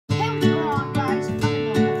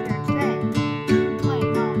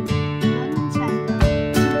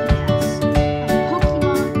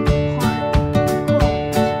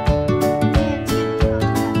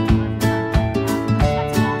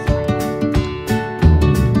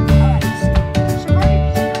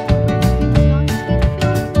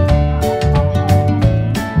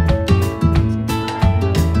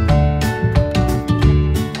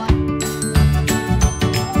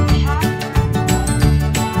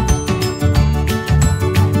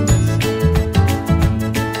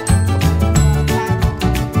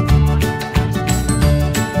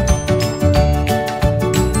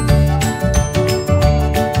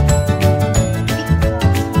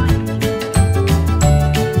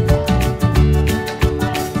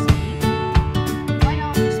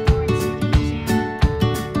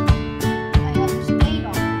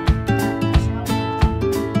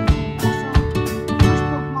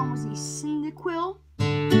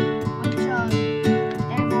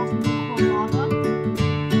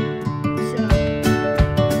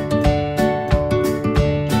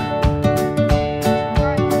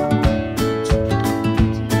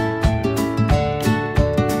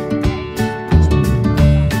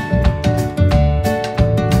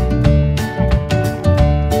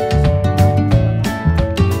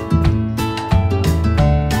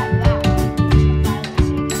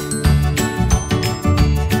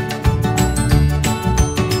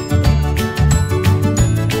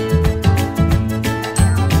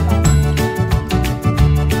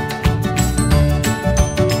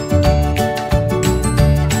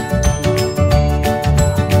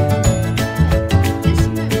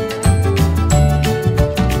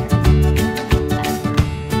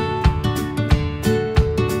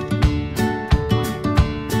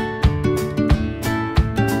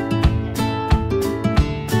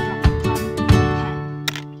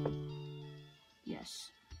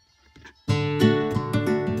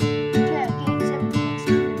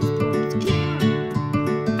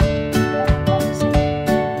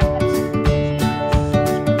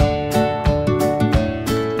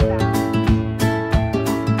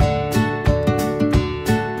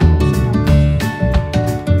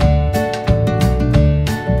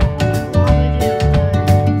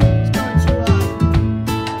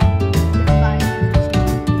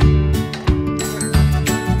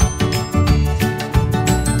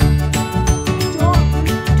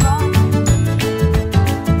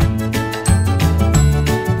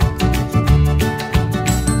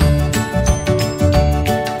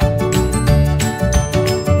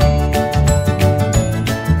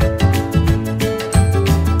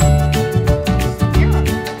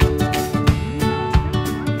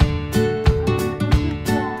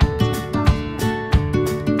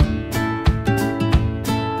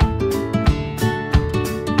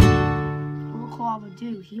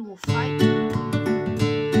He will fight you.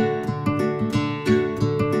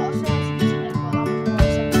 Also, if you make well, I'm going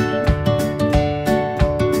to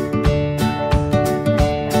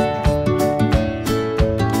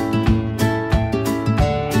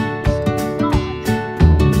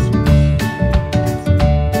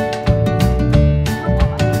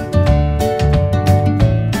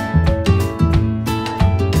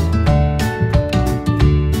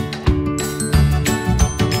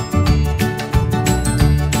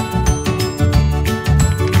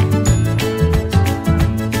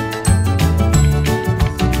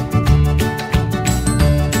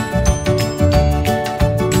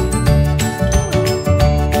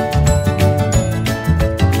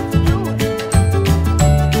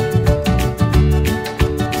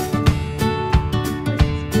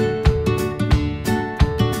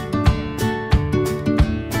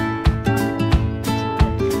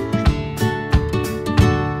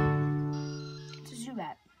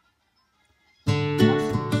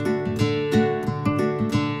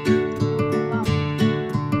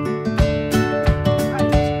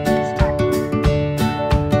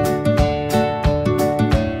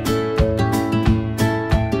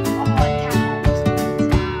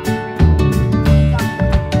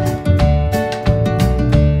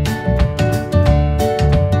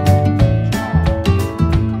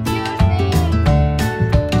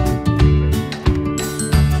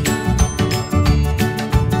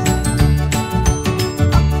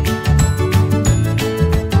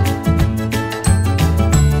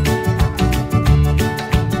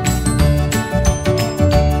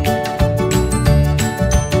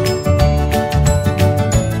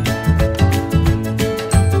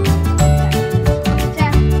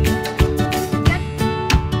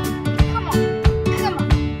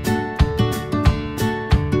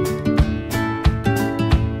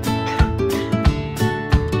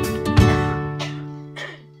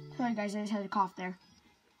sorry guys, I just had a cough there.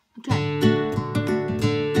 Okay.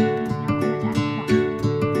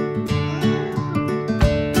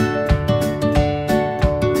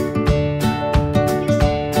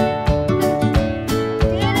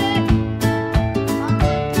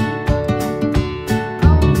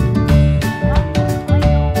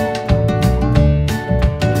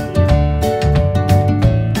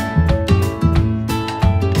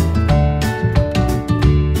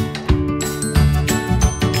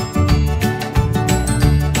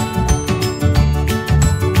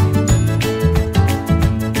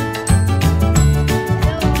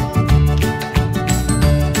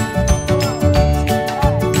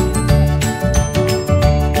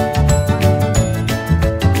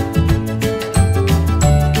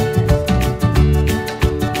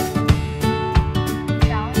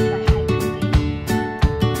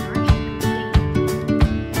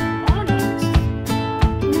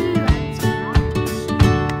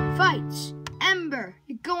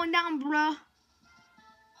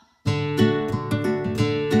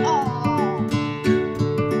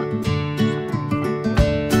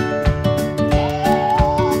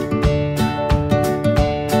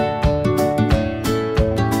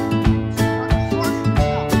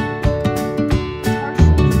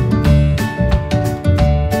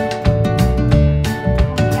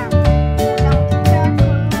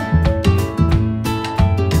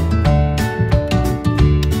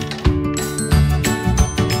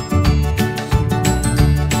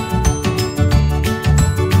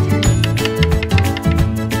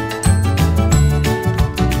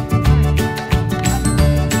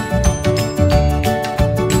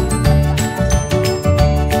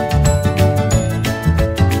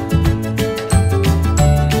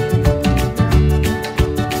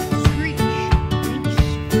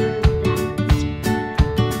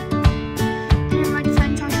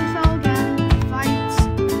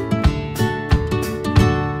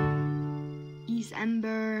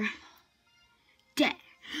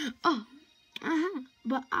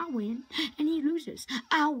 but I win and he loses.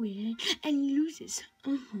 I win and he loses.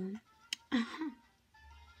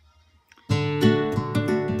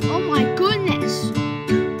 Oh my goodness!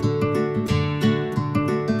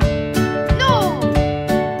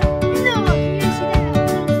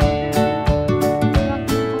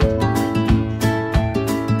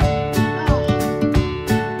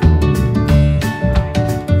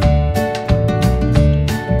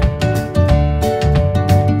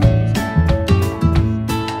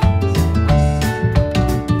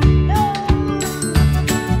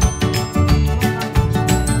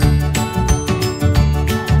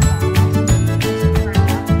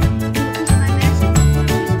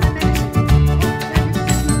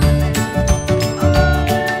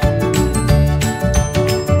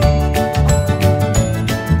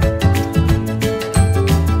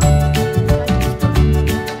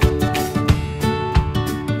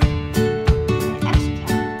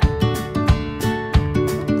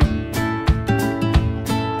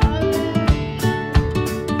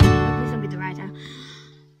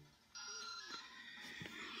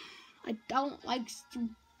 I don't like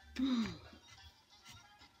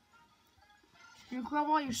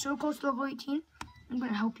Grandma, you're so close to level 18. I'm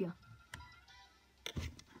gonna help you.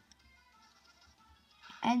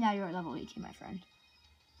 And now you're at level 18, my friend.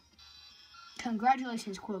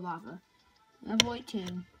 Congratulations, Quillava. Level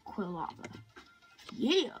 18, Quillava.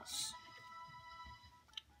 Yes.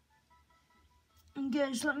 And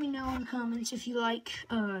guys, let me know in the comments if you like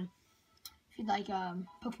Pokemon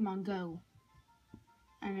Go.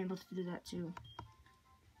 I'm able to do that too.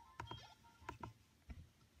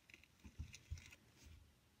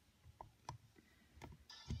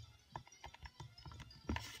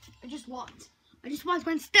 I just walked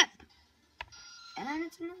one step. And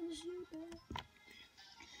it's another Zubat.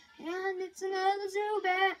 And it's another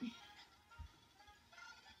Zubat.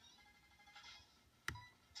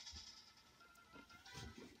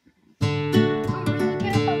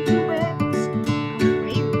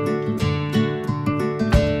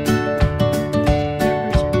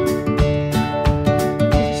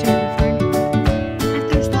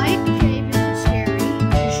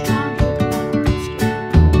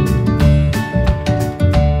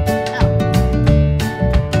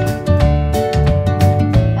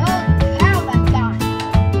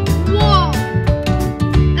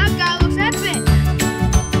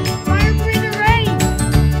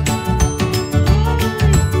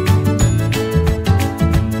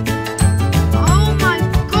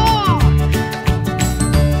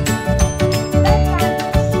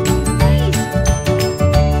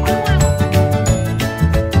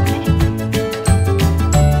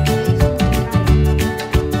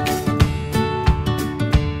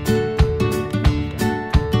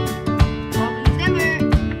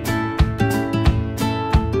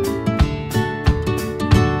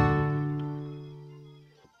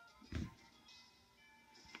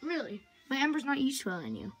 Really? My Ember's not useful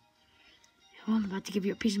in you. Oh, I'm about to give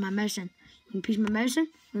you a piece of my medicine. You want a piece of my medicine?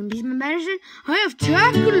 You want a piece of my medicine? I have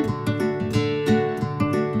chocolate!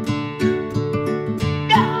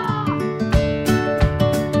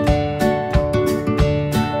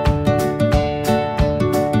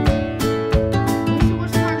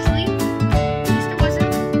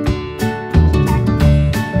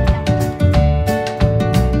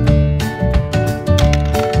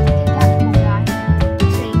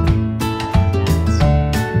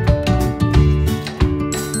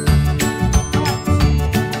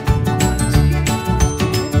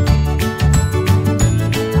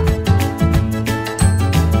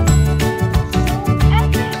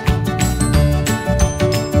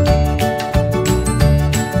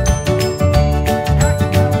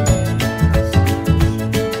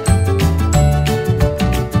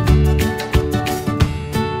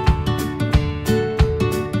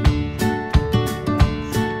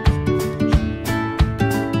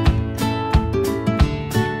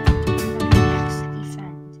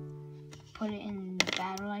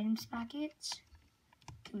 Packets.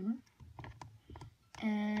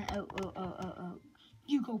 And oh.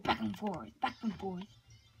 You go back and forth, back and forth.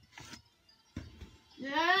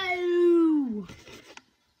 No!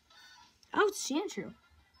 Oh, it's Sandshrew.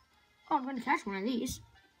 Oh, I'm gonna catch one of these.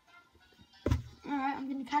 Alright,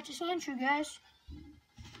 I'm gonna catch a Sandshrew, guys.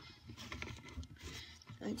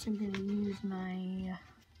 Right, so I'm gonna use my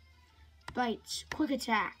bites. Quick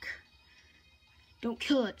attack. Don't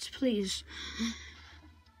kill it, please.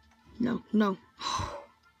 No.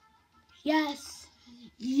 Yes.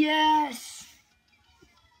 Yes.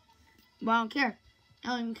 Well, I don't care. I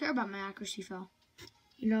don't even care about my accuracy fell.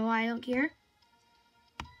 You know why I don't care?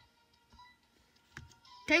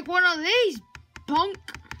 Take one of these, punk.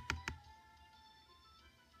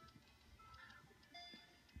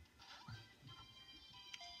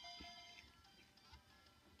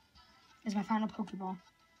 That's my final Pokeball.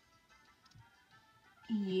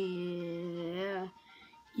 Yeah.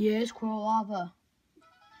 Yes, Coral Lava.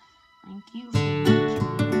 Thank you so much.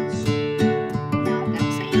 Now I'm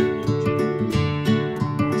gonna say thank you.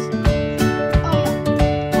 Oh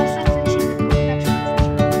yeah. Also finishing the Pokedex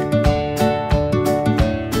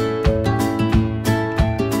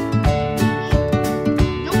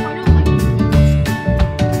no, I don't like these.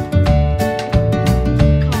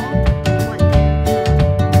 Called what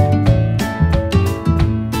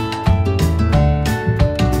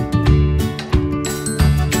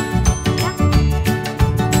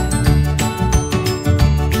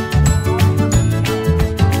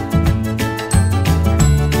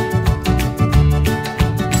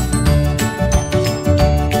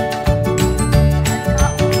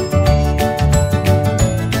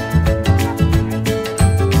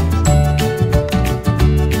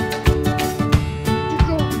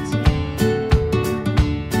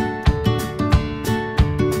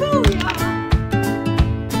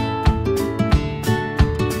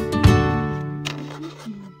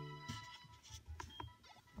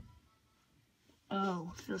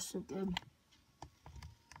oh, feels so good.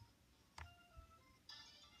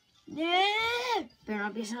 Yeah, better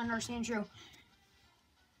not be another Sandshrew.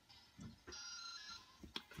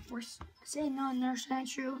 Force say no, another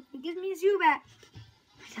Sandshrew. It gives me a Zubat.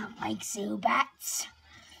 I don't like Zubats.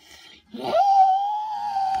 Yeah.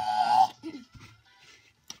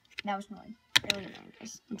 That was annoying. Really annoying,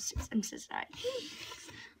 guys. I'm so sorry.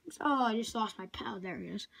 Oh, I just lost my pen. Oh, there it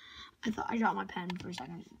is. I thought I dropped my pen for a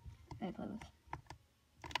second. I play with.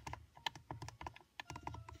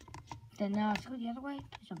 Then now I have to go the other way.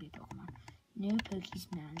 Please don't be a Pokemon. No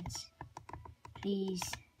Pokemons. Please.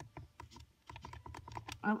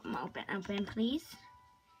 Oh, open, please.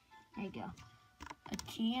 There you go. A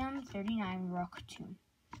TM39 Rock Tomb.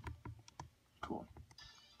 Cool.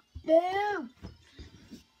 No!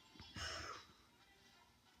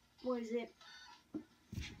 What is it?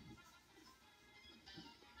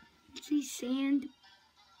 See, sand.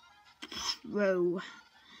 Row.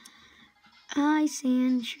 I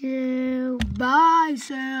Sandshrew. Bye,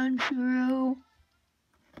 Sandshrew.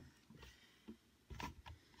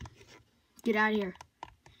 Get out of here.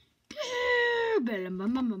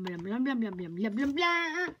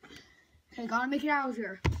 Okay, gotta make it out of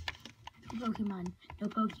here. No Pokemon. No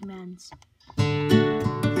Pokemons.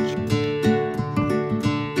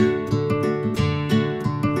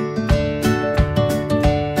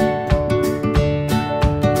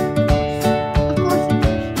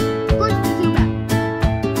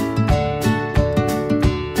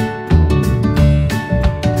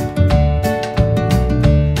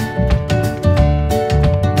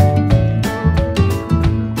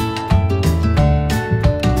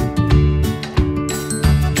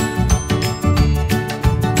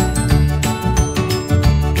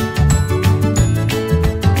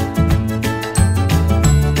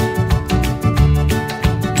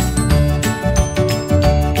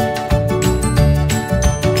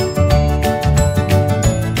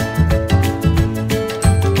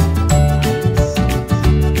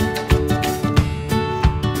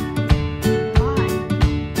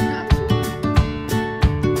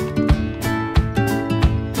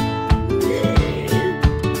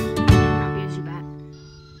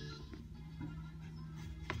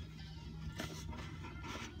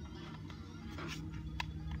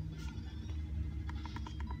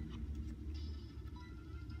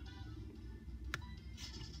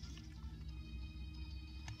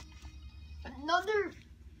 Another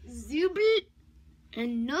Zubat.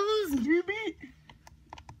 Another Zubat.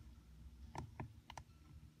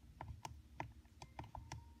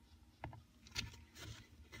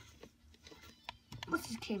 What's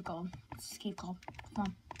this cave called? What's this cave called? Come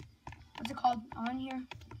on. What's it called on here?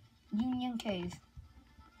 Union Cave.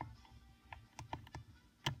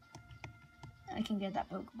 I can get that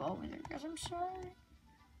Pokeball over there, guys. I'm sorry.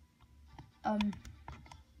 Where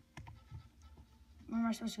am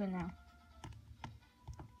I supposed to go now?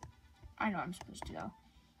 I know I'm supposed to go.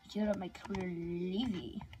 Heal up my clear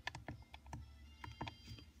Levy.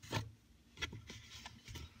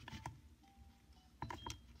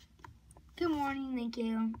 Good morning, thank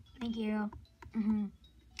you. Thank you.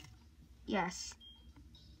 Yes.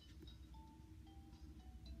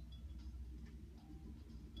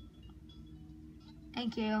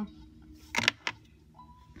 Thank you.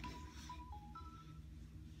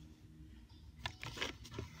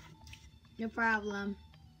 No problem.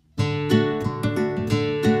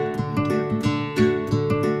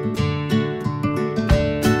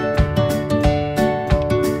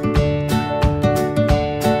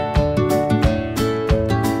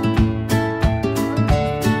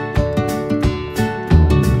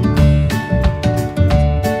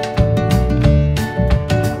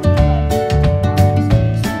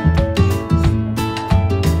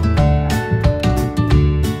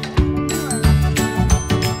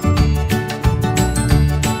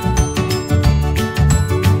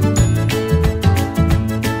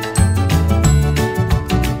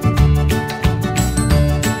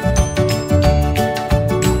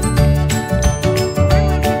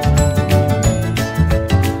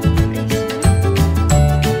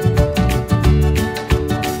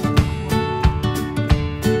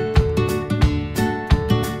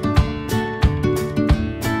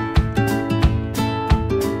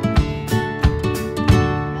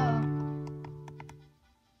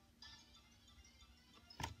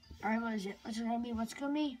 Alright, what is it? What's it gonna be? What's it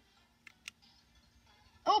gonna be?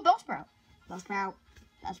 Oh, Bellsprout. Bellsprout.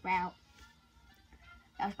 Bellsprout.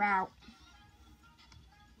 Bellsprout.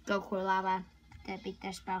 Go, Core Lava. That beat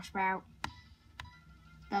this Bellsprout.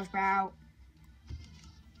 Bellsprout.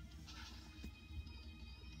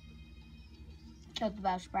 Killed the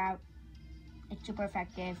Bellsprout. It's super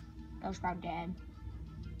effective. Bellsprout dead.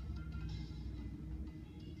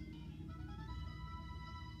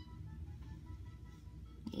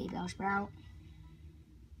 Yay, Bellsprout.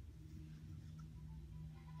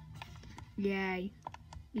 Yay.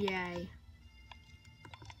 Yay.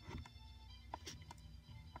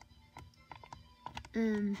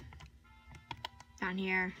 Down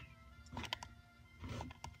here.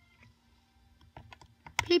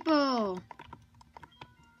 People!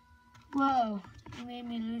 Whoa, you made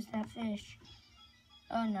me lose that fish.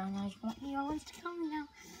 Oh no, now he wants to kill me now.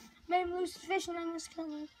 Made him lose the fish and then just kill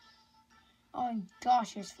me. Oh my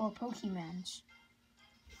gosh, there's 4 Pokemons.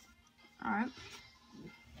 Alright.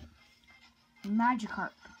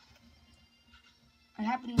 Magikarp. I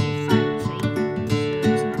happen to be fire safe.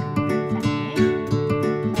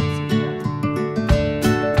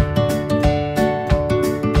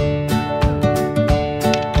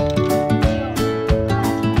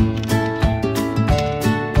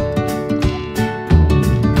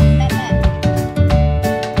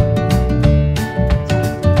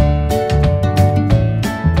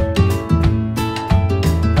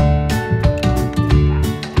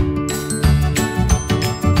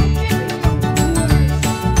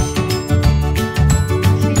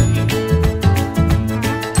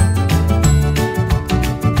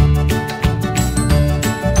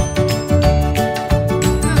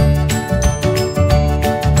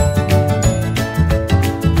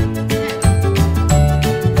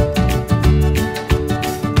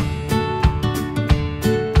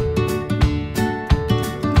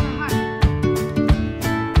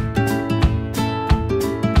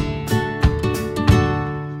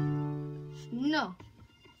 No.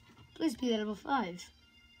 Please be level 5.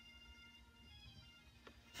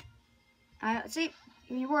 Let's see.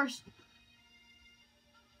 Give me your worst.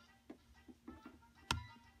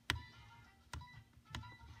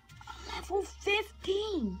 Level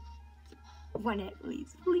 15. One hit,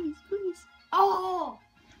 please. Please, please. Oh!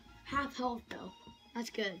 Half health, though. That's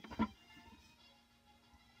good.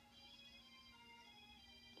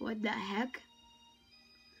 What the heck?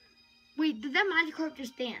 Wait, did that Magikarp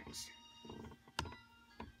just dance?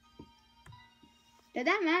 Did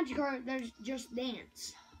that Magikarp just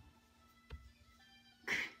dance?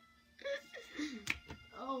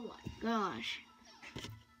 Oh my gosh.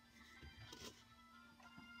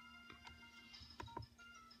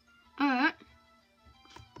 Alright.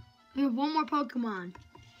 We have one more Pokemon.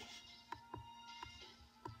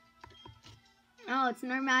 Oh, it's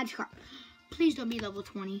another Magikarp. Please don't be level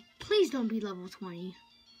 20. Please don't be level 20.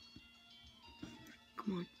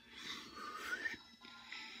 Come on.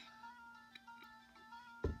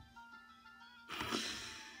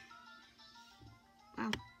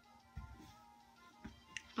 Wow.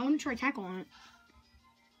 I want to try tackle on it.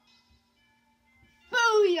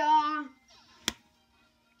 Booyah!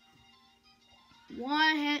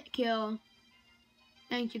 One hit kill.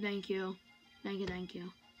 Thank you, thank you. Thank you, thank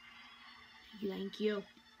you. Thank you, thank you.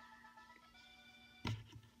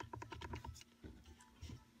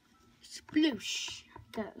 Sploosh.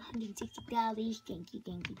 Got $160. Thank you,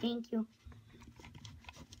 thank you, thank you.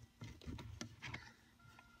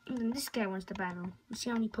 And this guy wants to battle. Let's see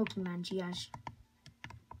how many Pokemon he has.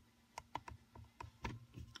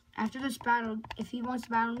 After this battle, if he wants to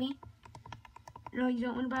battle me. No, you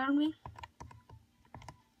don't want to battle me?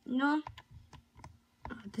 No?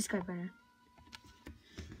 Oh, this guy better.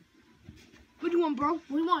 What do you want, bro? What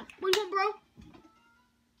do you want? What do you want,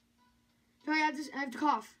 bro? Sorry, I have to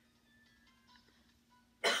cough.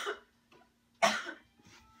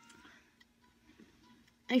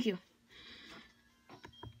 Thank you.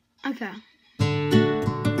 Okay.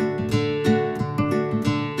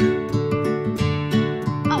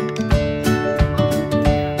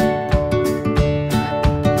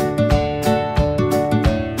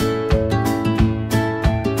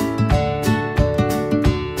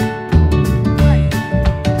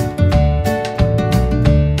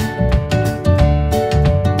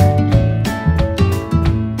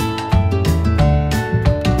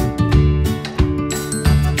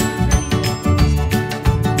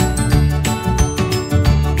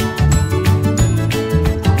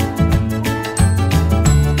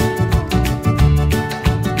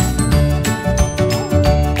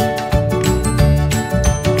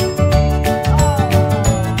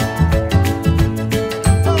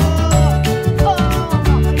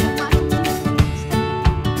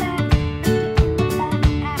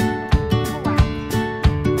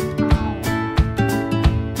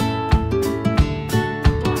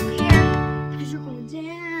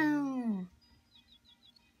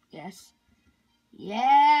 guess.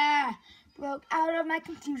 Yeah! Broke out of my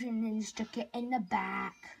confusion and stuck it in the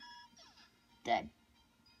back. Dead.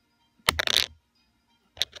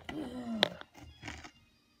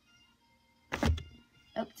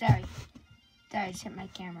 Oh, sorry. Sorry, I just hit my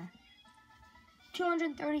camera.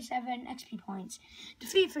 237 XP points.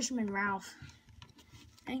 Defeat Fisherman Ralph.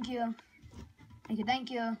 Thank you. Thank you,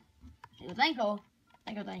 thank you. Thank you, thank you.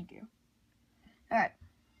 Thank you, thank you. Alright.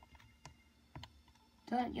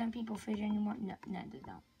 Don't let young people fish anymore. No, they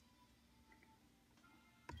don't.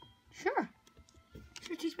 Sure.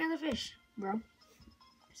 Sure, teach me how to fish, bro.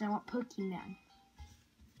 Because I want Pokemon.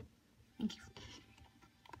 Thank you.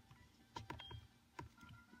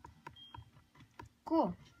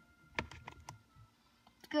 Cool.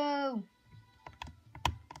 Let's go.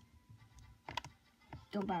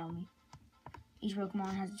 Don't battle me. Each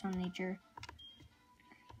Pokemon has its own nature.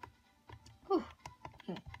 Whew.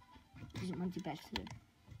 Okay. Isn't one too bad food.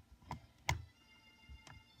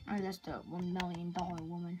 Alright, that's the $1 million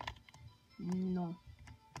woman. No.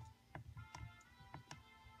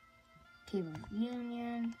 Cave of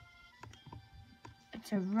Union.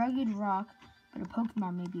 It's a rugged rock, but a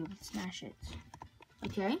Pokemon may be able to smash it.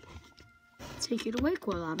 Okay. Take it away,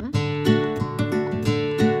 Koalava.